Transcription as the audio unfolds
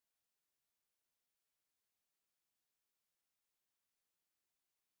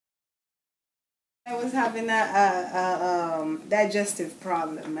I was having a digestive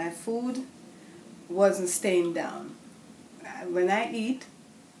problem. My food wasn't staying down. When I eat,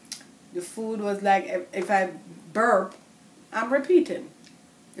 the food was like if I burp, I'm repeating.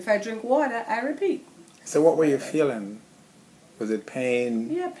 If I drink water, I repeat. So what were you feeling? Was it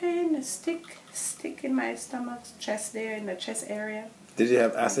pain? Yeah, pain, a stick in my stomach, chest there, in the chest area. Did you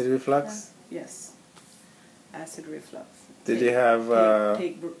have acid reflux? Yes, acid reflux. Did you have...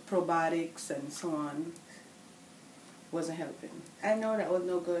 Take probiotics and so on. Wasn't helping. I know that was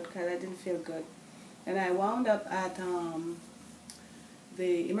no good because I didn't feel good. And I wound up at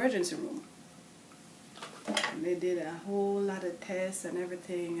the emergency room. And they did a whole lot of tests and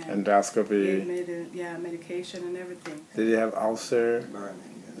everything. And endoscopy? Medication and everything. Did you have ulcer?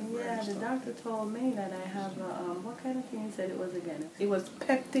 Yeah, the doctor told me that I have, what kind of thing he said it was again? It was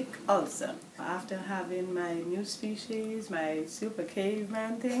peptic ulcer. After having my new species, my super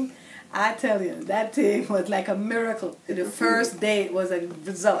caveman thing, I tell you, that thing was like a miracle. The first day it was a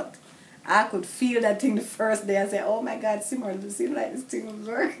result. I could feel that thing the first day. I said, oh my God, Simon, it seemed like this thing was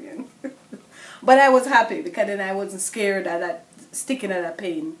working. But I was happy because then I wasn't scared of that sticking at that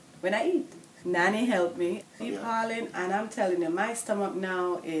pain when I eat. Nanny helped me, keep hauling, and I'm telling you, my stomach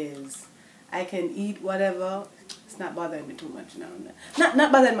now is, I can eat whatever. It's not bothering me too much now.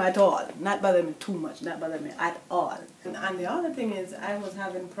 Not bothering me at all. Not bothering me too much. Not bothering me at all. And the other thing is, I was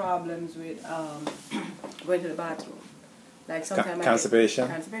having problems with going to the bathroom. Like sometimes constipation?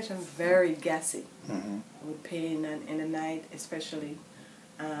 Constipation is very gassy, with pain and in the night especially.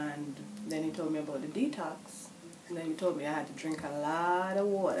 And then he told me about the detox. And then he told me I had to drink a lot of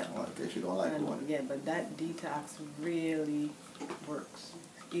water. Well, in case you don't like water. Yeah, but that detox really works.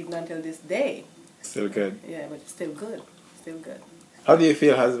 Even until this day. Still good? Yeah, but it's still good. Still good. How do you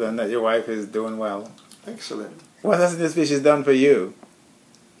feel, husband, that your wife is doing well? Excellent. What has this species done for you?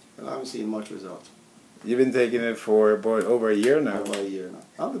 Well, I haven't seen much result. You've been taking it for over a year now. Over a year now.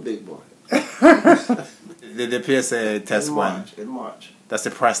 I'm a big boy. The PSA test In March. That's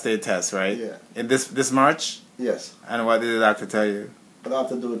the prostate test, right? Yeah. In this March? Yes. And what did the doctor tell you? But I have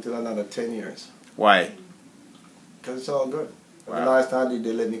to do it till another 10 years. Why? Because it's all good. Wow. The last time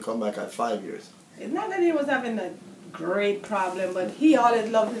they let me come back at 5 years. It's not that he was having a great problem, but he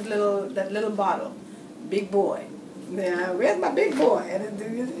always loved that little bottle. Big boy. Yeah, where's my big boy?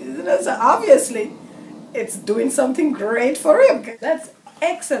 And so obviously, it's doing something great for him. That's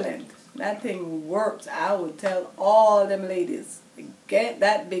excellent. That thing works. I would tell all them ladies, get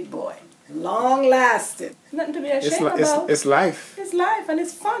that big boy. Long lasting. Nothing to be ashamed about. It's life. It's life and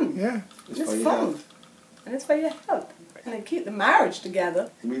it's fun. Yeah. It's fun. And it's for your health. And to keep the marriage together.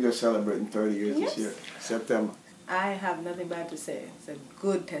 We're just celebrating 30 years this year, September. I have nothing bad to say. It's a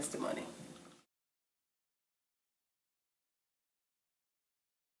good testimony.